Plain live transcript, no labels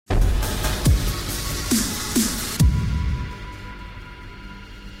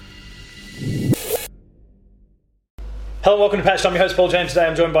Hello and welcome to Patch. I'm your host Paul James. Today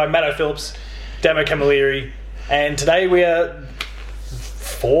I'm joined by Matto Phillips, Damo Camilleri, and today we are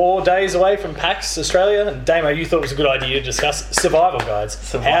 4 days away from PAX Australia. And Damo, you thought it was a good idea to discuss survival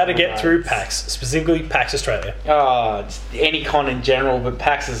guides, how to get through PAX, specifically PAX Australia. Just any con in general, but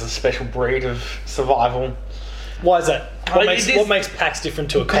PAX is a special breed of survival. Why is that? What makes PAX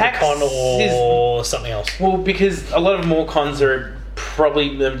different to a Comic-Con or something else? Well, because a lot of more cons are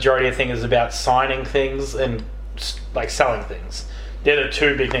probably the majority of things is about signing things and like selling things. They're the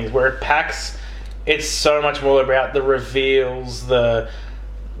two big things. Where at PAX, it's so much more about the reveals, the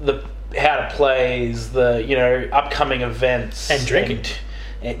how to plays, the upcoming events and drinking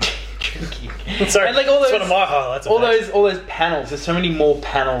and drinking. Sorry, and like all those, that's one of my highlights. All those panels. There's so many more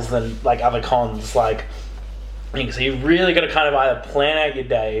panels than like other cons. Like, so you really got to kind of either plan out your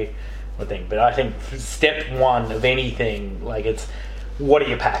day or thing. But I think step one of anything, like, it's what are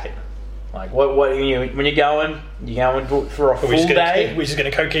you packing? Like, what when you're going for a full day. We're just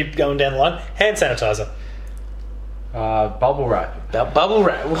going to keep going down the line. Hand sanitizer. Bubble wrap. Bubble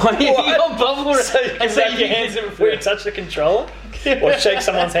wrap. Why you got bubble wrap? So you can wrap your hands in before you touch the controller? Or shake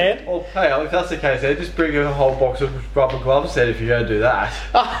someone's hand? Well, hey, if that's the case, then just bring a whole box of rubber gloves then if you're going to do that.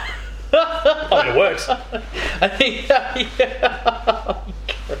 I mean, it works. I think, yeah.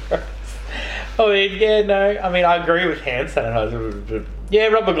 I agree with hand sanitizer, but yeah,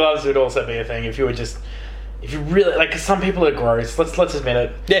 rubber gloves would also be a thing if you really, like, 'cause some people are gross. Let's admit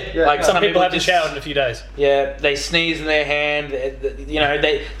it. Yeah. Like, some people haven't showered in a few days. Yeah, they sneeze in their hand.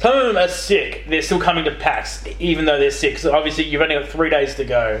 Some of them are sick. They're still coming to PAX even though they're sick. So obviously you've only got 3 days to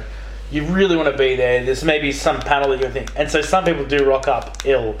go. You really want to be there. There's maybe some panel that you think, and so some people do rock up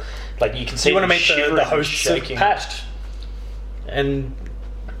ill. Like, you can see. You want to meet the hosts of Patched, and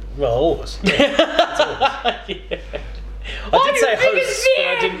well, all of us. Yeah, that's all of us. Yeah. I did say hosts, but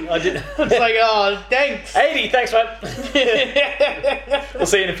I didn't. It's like, oh, thanks. 80, thanks, mate. We'll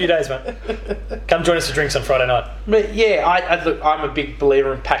see you in a few days, mate. Come join us for drinks on Friday night. But yeah, look, I'm a big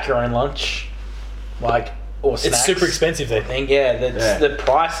believer in pack your own lunch, like, or snacks. It's super expensive there. I think, the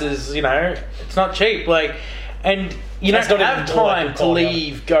price is, it's not cheap. Like, and you don't have time to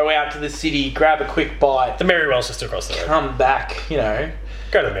leave, go out to the city, grab a quick bite. The Merrywell's just across the road. Come back,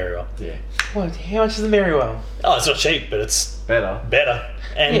 Go to the Merrywell. Yeah. What? How much is the Merrywell? Oh, it's not cheap, but it's better.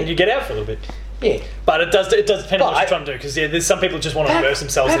 And you get out for a little bit. Yeah. But it does depend on what you're trying to do, because there's some people just want to immerse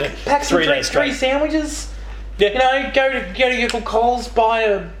themselves in it. Pack 3 days straight. 3 sandwiches. Yeah. Go to your Coles, buy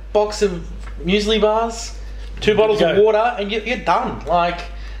a box of muesli bars, 2 bottles of water, and you're done. Like,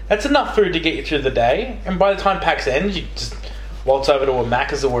 that's enough food to get you through the day. And by the time PAX ends, you just waltz over to a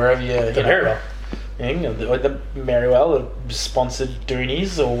Macca's or wherever The Merrywell. Or the Merrywell, the sponsored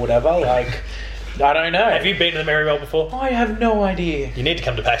Doonies or whatever. Like, I don't know. Have you been to the Merrywell before? I have no idea. You need to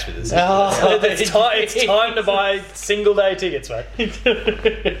come to PAX with us. It's time to buy single day tickets, mate. Just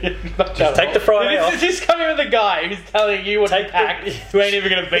take the Friday off. Just come in with a guy who's telling you what to pack, who ain't even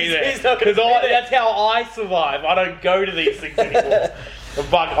going to be there. He's not going to be there. That's how I survive. I don't go to these things anymore.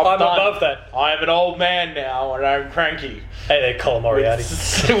 But I'm above that. I am an old man now and I'm cranky. Hey there, Colin Moriarty.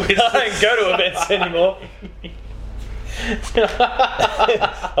 I don't go to events anymore.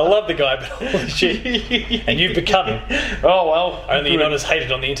 I love the guy, but holy shit. And you've become him. Oh, well. Only you're not as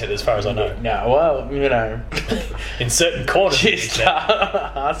hated on the internet as far as I know. No, well, In certain corners. Just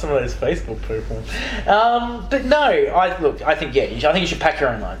ask some of those Facebook people. But no, I think you should pack your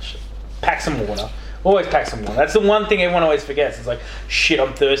own lunch. Pack some water. Always pack some water. That's the one thing everyone always forgets. It's like, shit,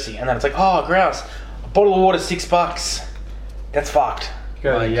 I'm thirsty. And then it's like, oh, grouse. A bottle of water, $6. That's fucked.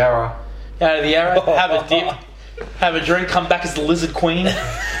 Go to the Yarra. Go to the Yarra, have a dip, have a drink, come back as the Lizard Queen.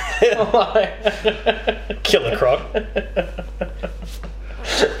 Killer Croc.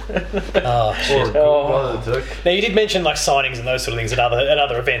 Oh, shit. Now, you did mention like signings and those sort of things at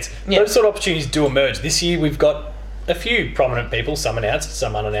other events. Yeah. Those sort of opportunities do emerge. This year we've got a few prominent people, some announced,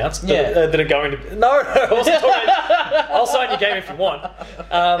 some unannounced, that are going to... No, I wasn't talking about... I'll sign your game if you want.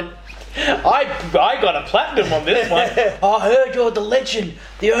 I got a platinum on this one. I heard you're the legend,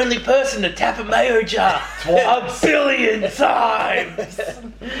 the only person to tap a mayo jar a billion times.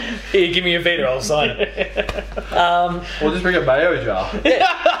 Here, give me a Vita, I'll sign it. We'll just bring a mayo jar.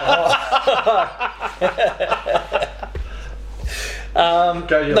 No,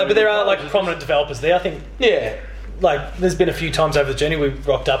 but there are like prominent developers there, I think. Yeah. Like, there's been a few times over the journey we've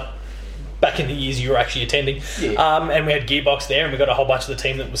rocked up back in the years you were actually attending. Yeah. And we had Gearbox there, and we got a whole bunch of the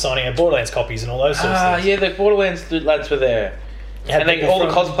team that was signing our Borderlands copies and all those sorts of things. Yeah, the Borderlands lads were there. And all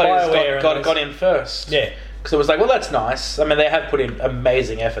the cosplayers got in first. Yeah. Because it was like, well, that's nice. I mean, they have put in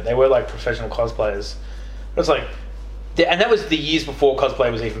amazing effort. They were like professional cosplayers. It was like... And that was the years before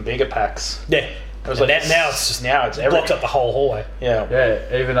cosplay was even bigger PAX. Yeah. It was like now it's everything. blocked up the whole hallway. Yeah.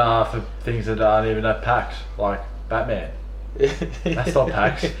 Yeah, even for things that aren't even at PAX, like Batman. That's not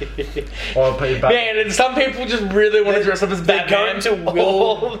PAX. Man, and some people just really want to dress up as Batman. They're going to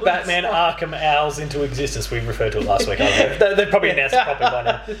will Batman Arkham Owls into existence. We referred to it last week. They've probably announced it properly by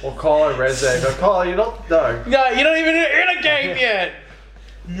now. Or Kylo Ren's there. But Kylo, you're not... No. No, you're not even in a game yet.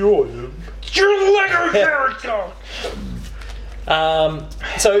 You're the Lego character.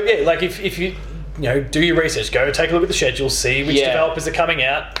 So yeah, like if you do your research, go take a look at the schedule, see which developers are coming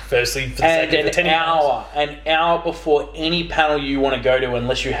out. Firstly, for the sake of the an hour before any panel you want to go to,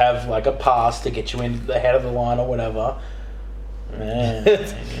 unless you have like a pass to get you in the head of the line or whatever.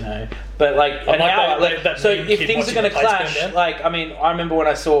 Man, but like an hour. So if things are going to clash, like I mean, I remember when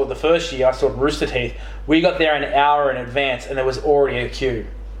I saw the first year, I saw Rooster Teeth. We got there an hour in advance, and there was already a queue.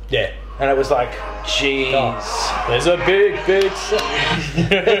 Yeah. And it was like, jeez. Oh, there's a big...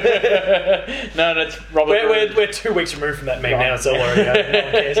 No, that's Robert. We're 2 weeks removed from that meme now, so already no one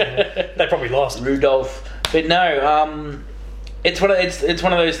cares anymore. They probably lost. Rudolph. But no, it's one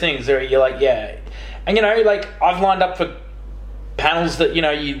of those things where you're like, yeah. And like I've lined up for panels that,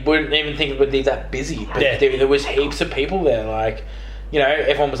 you wouldn't even think it would be that busy. But there was heaps of people there, like...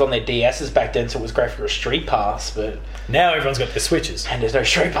 everyone was on their DSs back then, so it was great for a street pass, but... Now everyone's got their Switches. And there's no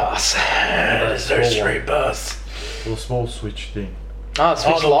street pass. There's no street pass. Little small Switch thing. Oh,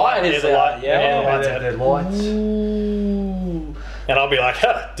 Switch Lite is there. They're lights. Ooh. And I'll be like,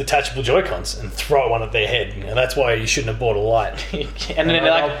 detachable Joy-Cons, and throw one at their head. And that's why you shouldn't have bought a light. And then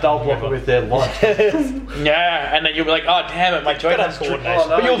they'll block it with their light. Yeah, and then you'll be like, oh, damn it, my Joy-Con's coordination.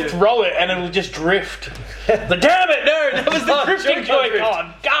 But you'll throw it, and it'll just drift. Damn it, no, that was the drifting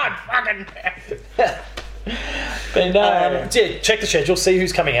Joy-Con. God fucking damn. But no. Check the schedule, see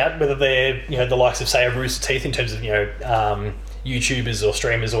who's coming out, whether they're the likes of, say, a Rooster Teeth in terms of YouTubers or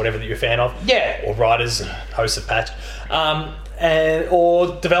streamers or whatever that you're a fan of, or writers and hosts of Patch,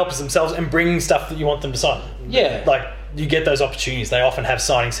 or developers themselves, and bring stuff that you want them to sign. Like you get those opportunities. They often have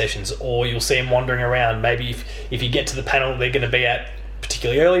signing sessions, or you'll see them wandering around. Maybe if you get to the panel they're going to be at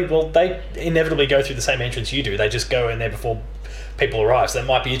particularly early, well, they inevitably go through the same entrance you do. They just go in there before people arrive. So that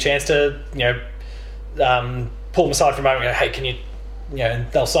might be a chance to pull them aside for a moment and go, hey, can you, and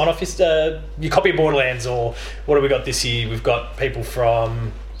they'll sign off your copy of Borderlands, or what have we got this year? We've got people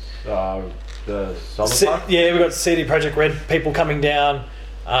from the Cyberpunk? we've got CD Projekt Red people coming down.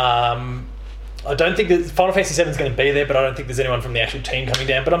 I don't think that Final Fantasy 7 is going to be there, but I don't think there's anyone from the actual team coming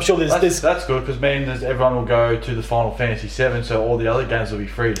down. But I'm sure there's that's good, because everyone will go to the Final Fantasy 7, so all the other games will be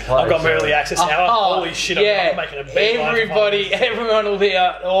free to play. I've got early access now. Holy shit! I'm making a big everyone will be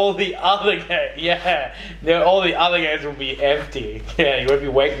all the other games. All the other games will be empty. Yeah, you won't be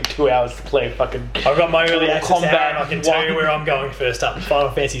waiting 2 hours to play fucking. I've got my early access now, and I can tell you where I'm going first up.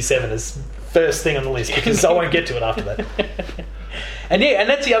 Final Fantasy 7 is first thing on the list, because I won't get to it after that. And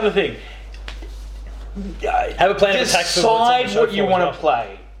that's the other thing. Have a plan of attack. Decide what you want to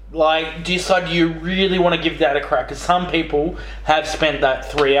play. Like, decide you really want to give that a crack. Because some people have spent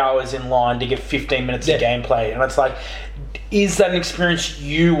that 3 hours in line to get 15 minutes of gameplay, and it's like, is that an experience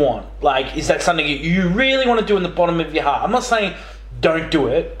you want? Like, is that something you really want to do in the bottom of your heart? I'm not saying don't do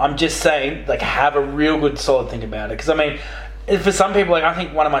it. I'm just saying, like, have a real good solid think about it. Because I mean, for some people, like I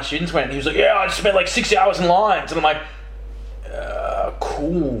think one of my students went and he was like, yeah, I spent like 6 hours in lines, and I'm like,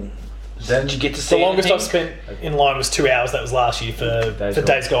 cool. Then did you get to see the longest anything? I've spent in line was 2 hours. That was last year for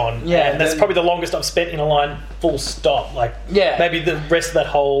Days Gone. Yeah, and that's probably the longest I've spent in a line full stop. Like, maybe the rest of that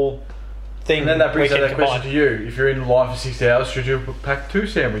whole thing. And then that brings up that question to you: if you're in line for 6 hours, should you pack 2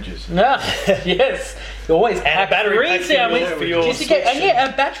 sandwiches? Yes, you always pack battery 3 sandwiches for your Switch.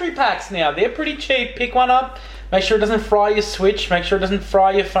 And battery packs now, they're pretty cheap. Pick one up. Make sure it doesn't fry your Switch. Make sure it doesn't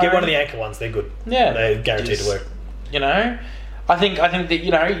fry your phone. Get one of the Anchor ones. They're good. Yeah, they're guaranteed to work. I think that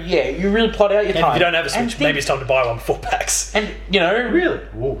you really plot out your time. If you don't have a Switch, maybe it's time to buy one 4 packs. And really,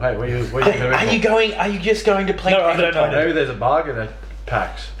 whoa, hey, where are you going? Are you just going to play? No, I don't know. Maybe there's a bargain at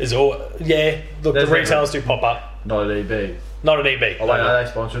PAX. Look, the retailers do pop up. Not at EB. Not at EB. Oh, wait, are they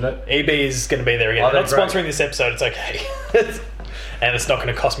sponsoring it? EB is going to be there again. They're not sponsoring this episode. It's okay. And it's not going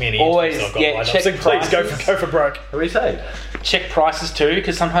to cost me any always check so please go for broke. What do we say? Check prices too,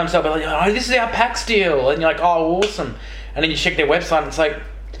 because sometimes they'll be like, oh, this is our PAX deal, and you're like, oh, awesome. And then you check their website and it's like,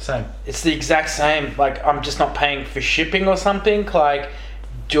 same. It's the exact same. Like, I'm just not paying for shipping or something. Like,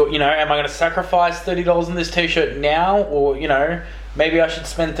 am I going to sacrifice $30 on this t-shirt now? Or, maybe I should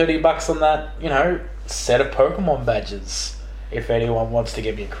spend $30 on that, set of Pokemon badges. If anyone wants to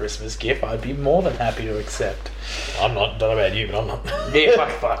give me a Christmas gift, I'd be more than happy to accept. I'm not. Don't know about you, but I'm not. Yeah,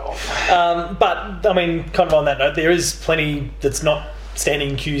 fuck off. But, I mean, kind of on that note, there is plenty that's not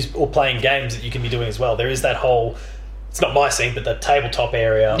standing in queues or playing games that you can be doing as well. There is that whole, it's not my scene, but the tabletop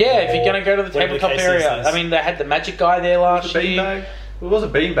area. Yeah, if you're going to go to the tabletop area. I mean, they had the Magic guy there last year. It was a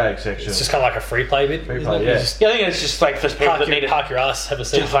beanbag section. It's just kind of like a free play bit. Free play, I think it's just like for people that need to park your ass, have a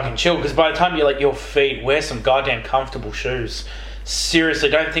seat, just fucking chill. Because by the time you're like your feet, wear some goddamn comfortable shoes.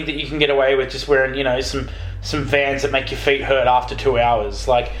 Seriously, don't think that you can get away with just wearing, you know, some Vans that make your feet hurt after 2 hours.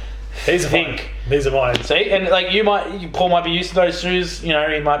 Like, these are mine. These are mine. See, and like Paul might be used to those shoes. You know,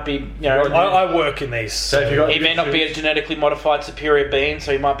 he might be. You know, I work in these. So he may not be a genetically modified superior being,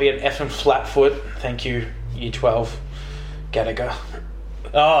 so he might be an effing flat foot. Thank you, Year 12, Gallagher.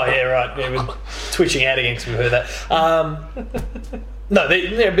 Oh yeah, right. Yeah, we're twitching out again because we heard that. No,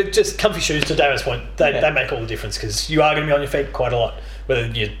 but just comfy shoes. To Damon's point, they make all the difference because you are going to be on your feet quite a lot, whether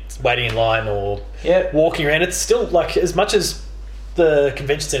you're waiting in line or walking around. It's still like, as much as the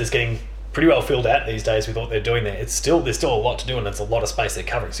convention centre is getting pretty well filled out these days with what they're doing there, there's still a lot to do, and it's a lot of space they're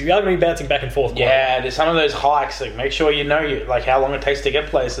covering. So you are going to be bouncing back and forth. There's some of those hikes. Like, make sure you know like how long it takes to get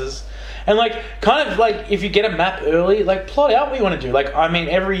places. And, like, kind of, like, if you get a map early, like, plot out what you want to do. Like, I mean,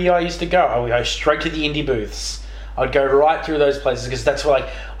 every year I used to go, I would go straight to the indie booths. I'd go right through those places because that's where, like,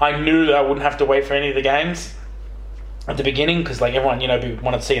 I knew that I wouldn't have to wait for any of the games at the beginning because, like, everyone, you know,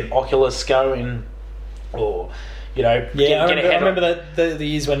 wanted to see an Oculus go in or, you know, I remember that the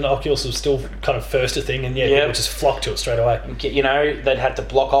years when Oculus was still kind of first a thing and, people just flocked to it straight away. You know, they'd had to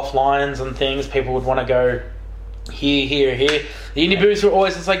block off lines and things. People would want to go here. The indie booths were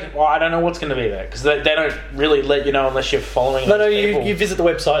always, it's like, well, I don't know what's going to be there because they don't really let you know unless you're following. No, you visit the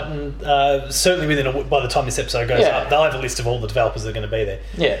website and certainly by the time this episode goes up, they'll have a list of all the developers that are going to be there.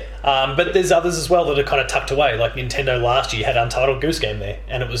 Yeah. But there's others as well that are kind of tucked away. Like Nintendo last year had Untitled Goose Game there,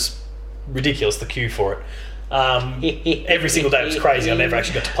 and it was ridiculous, the queue for it. Every single day it was crazy. I never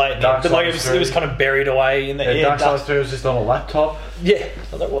actually got to play it. But like it was kind of buried away in the air. Dark Souls 3 was just on a laptop. Yeah. I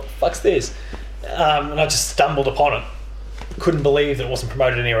was like, what the fuck's this? And I just stumbled upon it. Couldn't believe that it wasn't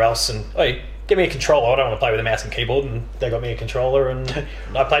promoted anywhere else. And give me a controller. I don't want to play with a mouse and keyboard. And they got me a controller, and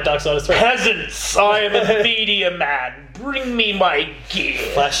I played Darksiders 3. Peasants! I am a media man. Bring me my gear.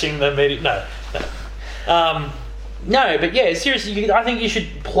 Flashing the media. No. No, but yeah, seriously, I think you should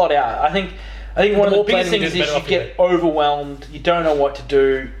plot out. I think one of the biggest things is you get overwhelmed. You don't know what to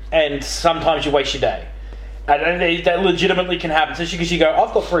do, and sometimes you waste your day. And that legitimately can happen. Especially because you go,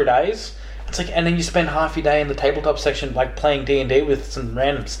 I've got 3 days. It's like, and then you spend half your day in the tabletop section, like playing D&D with some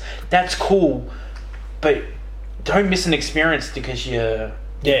randoms. That's cool, but don't miss an experience because you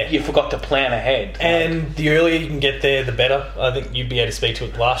forgot to plan ahead. And the earlier you can get there, the better. I think you'd be able to speak to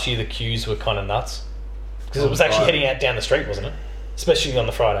it. Last year, the queues were kind of nuts because it was actually heading out down the street, wasn't it? Especially on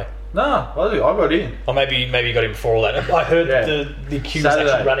the Friday. No, I got in. Or maybe you got in before all that. I heard the queue was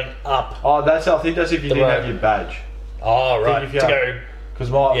actually running up. Oh, I think that's if you didn't have your badge. Oh, right. To go. Because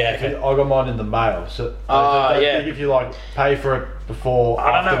I got mine in the mail. So I think if you like pay for it before,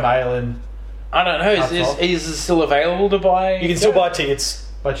 after mailing. I don't know. Is it still available to buy? You can still buy tickets.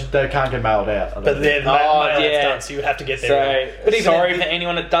 But they can't get mailed out. But then it's done, so you would have to get there. So, sorry for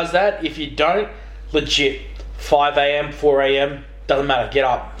anyone that does that. If you don't, legit, 5 a.m, 4 a.m, doesn't matter. Get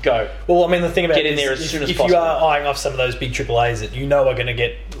up, go. Well, I mean, the thing about get in there as soon as possible. If you are eyeing off some of those big AAAs that you know are going to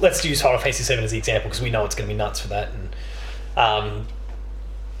get, let's use Final Fantasy 7 as the example because we know it's going to be nuts for that. And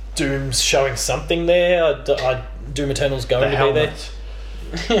Doom's showing something there. Doom Eternal's going to be there.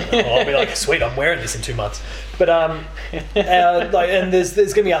 I'll be like, sweet, I'm wearing this in 2 months. But and there's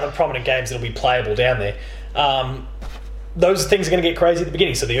going to be other prominent games that'll be playable down there. Those things are going to get crazy at the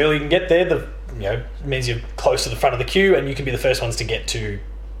beginning. So the earlier you can get there, means you're close to the front of the queue, and you can be the first ones to get to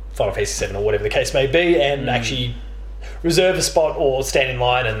Final Fantasy 7 or whatever the case may be, and actually reserve a spot or stand in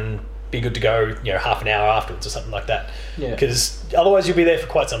line and be good to go, half an hour afterwards or something like that. Because otherwise you'll be there for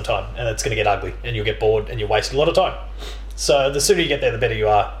quite some time, and it's going to get ugly, and you'll get bored, and you'll waste a lot of time. So the sooner you get there, the better you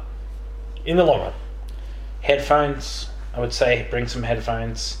are in the long run. Headphones, I would say, bring some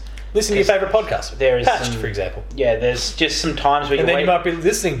headphones. Listen to your favourite podcast. There is Patched, for example. Yeah, there's just some times where you might be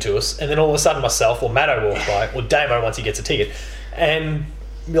listening to us, and then all of a sudden myself or Matto walks by, or Damo once he gets a ticket, and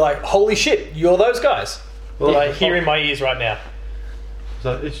be like, holy shit, you're those guys. Well, I hear in my ears right now.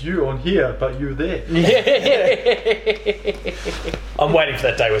 So it's you on here, but you're there. I'm waiting for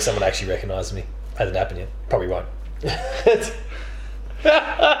that day where someone actually recognises me. Hasn't happened yet. Probably won't. They'll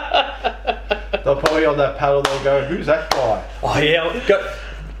probably on that paddle, they'll go, who's that guy? Oh yeah, go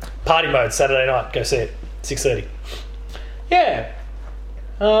party mode Saturday night. Go see it, 6:30. Yeah.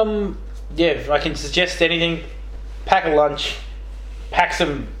 If I can suggest anything, pack a lunch, pack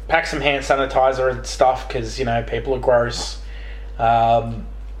some hand sanitizer and stuff because people are gross. Plan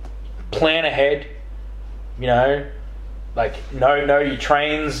ahead. like know your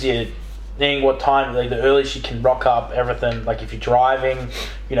trains, your thing, what time, like the earliest you can rock up, everything. Like if you're driving,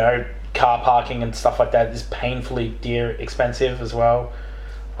 you know, car parking and stuff like that is painfully expensive as well.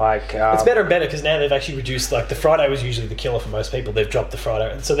 Like it's better and better because now they've actually reduced. Like the Friday was usually the killer for most people. They've dropped the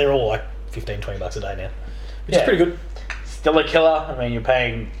Friday, and so they're all like $15-20 a day now, which is pretty good. Still a killer. I mean, you're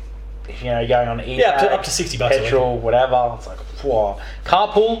paying, you know, going on eTag, up to $60 petrol, whatever. It's like, whoa.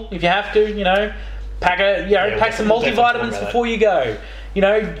 Carpool if you have to. You know, pack some multivitamins before you go. You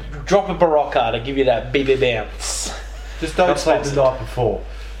know, drop a Berocca to give you that BB bounce. Just don't sleep the night before.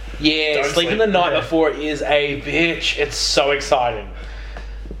 Yeah, sleeping the night before is a bitch. It's so exciting.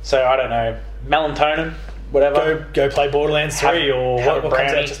 So I don't know, melatonin, whatever. Go play Borderlands 3 or what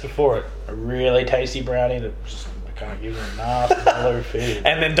comes out just before it. A really tasty brownie that I can't use a nasty blue food.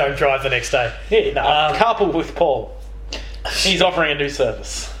 And then don't drive the next day. Yeah, no, carpool with Paul. He's offering a new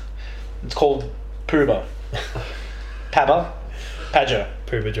service. It's called Pooba. Padger.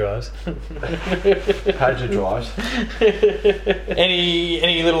 Pooba drives. Padger drives.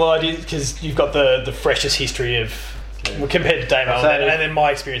 Any little ideas? Because you've got the freshest history of compared to Damo, and then my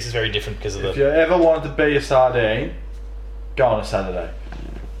experience is very different because of If you ever wanted to be a sardine, go on a Saturday.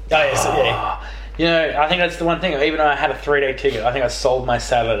 Yeah. You know, I think that's the one thing. Even though I had a 3-day ticket, I think I sold my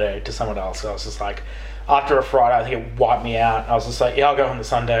Saturday to someone else. So I was just like, after a Friday, I think it wiped me out. I was just like, yeah, I'll go on the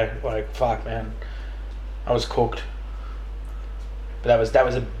Sunday. Like, fuck, man, I was cooked. But that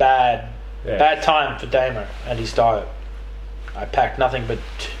was a bad time for Damo and his diet. I packed nothing but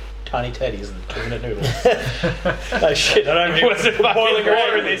tiny teddies and 2-minute noodles. Oh shit! I don't even put boiling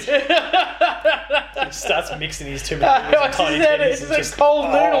water in this. He starts mixing these 2-minute noodles and tiny teddies. It's just cold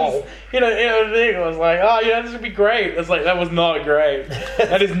noodles. You know, the thing. I was like, this would be great. It's like, that was not great.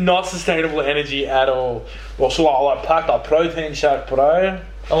 That is not sustainable energy at all. Well, so I packed a protein shake, bro.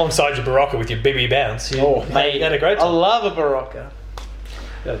 Alongside your Berocca with your BB bounce. Mate, you had a great time. I love a Berocca.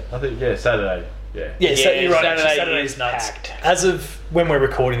 Yeah, I think Saturday. Yeah, you're right. Saturday is nuts. Packed. As of when we're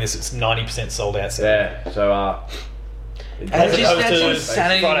recording this, it's 90% sold out. Yeah, so as opposed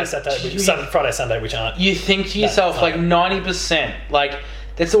to Friday, Sunday, which aren't. You think to yourself, like 90%, like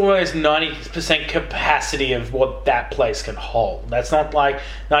that's almost 90% capacity of what that place can hold. That's not like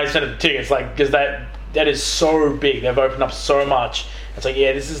 90% of the tickets, like because that is so big. They've opened up so much. It's like,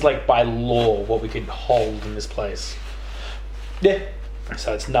 yeah, this is like by law what we could hold in this place. Yeah.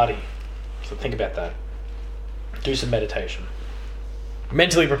 So it's nutty. So think about that. Do some meditation.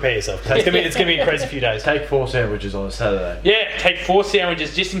 Mentally prepare yourself. It's gonna be a crazy few days. Take 4 sandwiches on a Saturday. Yeah, take 4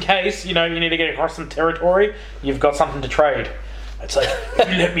 sandwiches just in case, you know, you need to get across some territory. You've got something to trade. It's like, if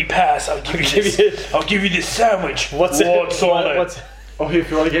you let me pass, I'll give you this sandwich. What's it? Or if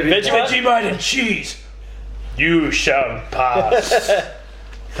you want to get Vegemite and cheese, you shall pass.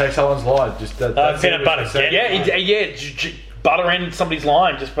 Take someone's line. Just peanut butter. Butter in somebody's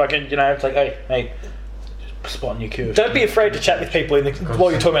line, just fucking, you know, it's like, hey, spotting your queue. Don't be afraid to chat with people while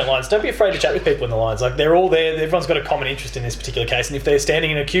you're talking about lines. Don't be afraid to chat with people in the lines. Like, they're all there. Everyone's got a common interest in this particular case, and if they're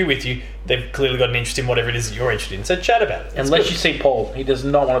standing in a queue with you, they've clearly got an interest in whatever it is that you're interested in. So chat about it. Unless you see Paul, he does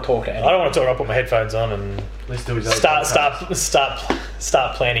not want to talk to anyone. I don't want to talk. I'll put my headphones on and let's do his start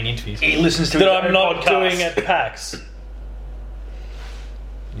planning interviews. He listens to that his I'm not podcast. doing at PAX.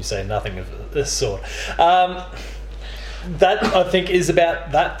 You say nothing of this sort. That, I think, is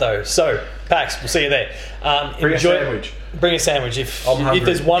about that, though. So, PAX, we'll see you there. Bring a sandwich. Bring a sandwich. If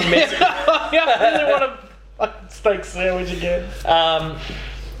there's one message... I really want a fucking steak sandwich again.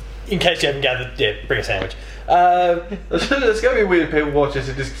 In case you haven't gathered, bring a sandwich. It's going to be weird if people watch this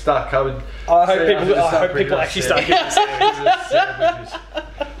and just start coming... I hope people actually start getting sandwiches.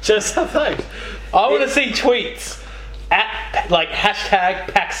 Just thanks. I want to see tweets at, like, hashtag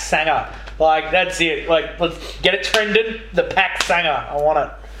PAX Sanger. Like, that's it. Like, let's get it trending. The PAX Sanger. I want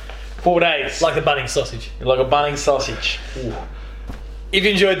it. 4 days. Like the Bunnings sausage. Like a Bunnings sausage. Ooh. If you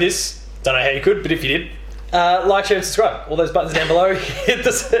enjoyed this, don't know how you could, but if you did, like, share, and subscribe. All those buttons down below. Hit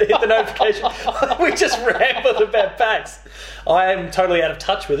the notification. We just rambled about PAX. I am totally out of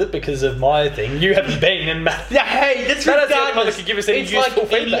touch with it because of my thing. You haven't been, and Matt. Yeah, hey, that's Matt regardless. Could give us any it's useful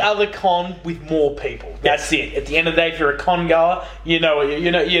like any feedback. other con with more people. That's it. At the end of the day, if you're a con goer, you know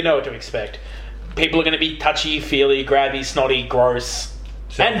what to expect. People are going to be touchy, feely, grabby, snotty, gross,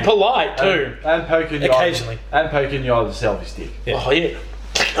 and polite too. And poking occasionally. And poking you on the selfie stick. Yeah. Oh yeah.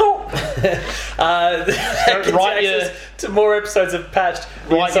 To more episodes of Patched.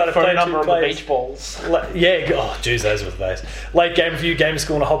 Write your phone number on the beach balls. Jeez, those were the days. Late game review, game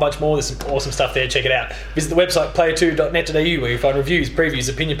school, and a whole bunch more. There's some awesome stuff there. Check it out. Visit the website player2.net.au where you find reviews,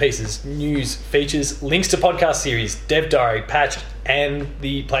 previews, opinion pieces, news, features, links to podcast series, Dev Diary, Patched, and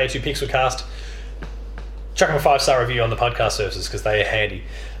the Player 2 Pixelcast. chuck them a 5-star review on the podcast services because they are handy.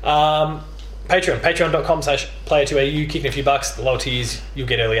 Patreon.com/player2au, kicking a few bucks. The lower tiers, you'll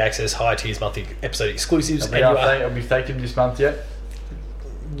get early access. Higher tiers, monthly episode exclusives. Have we thanked him this month yet?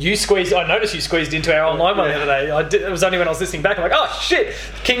 I noticed you squeezed into our online one the other day. It was only when I was listening back. I'm like, oh shit,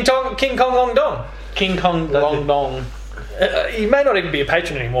 King Kong Long Dong. King Kong Long Dong. He may not even be a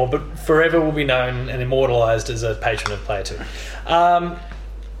patron anymore, but forever will be known and immortalised as a patron of Player 2.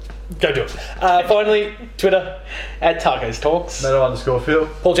 Go do it. Finally, Twitter @Tacos Talks. Meadow_Phil.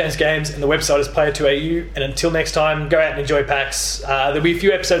 Paul James Games, and the website is Player2au. And until next time, go out and enjoy PAX. There'll be a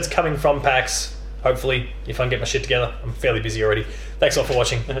few episodes coming from PAX. Hopefully, if I can get my shit together. I'm fairly busy already. Thanks all for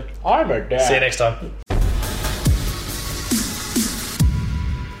watching. I'm a dad. See you next time.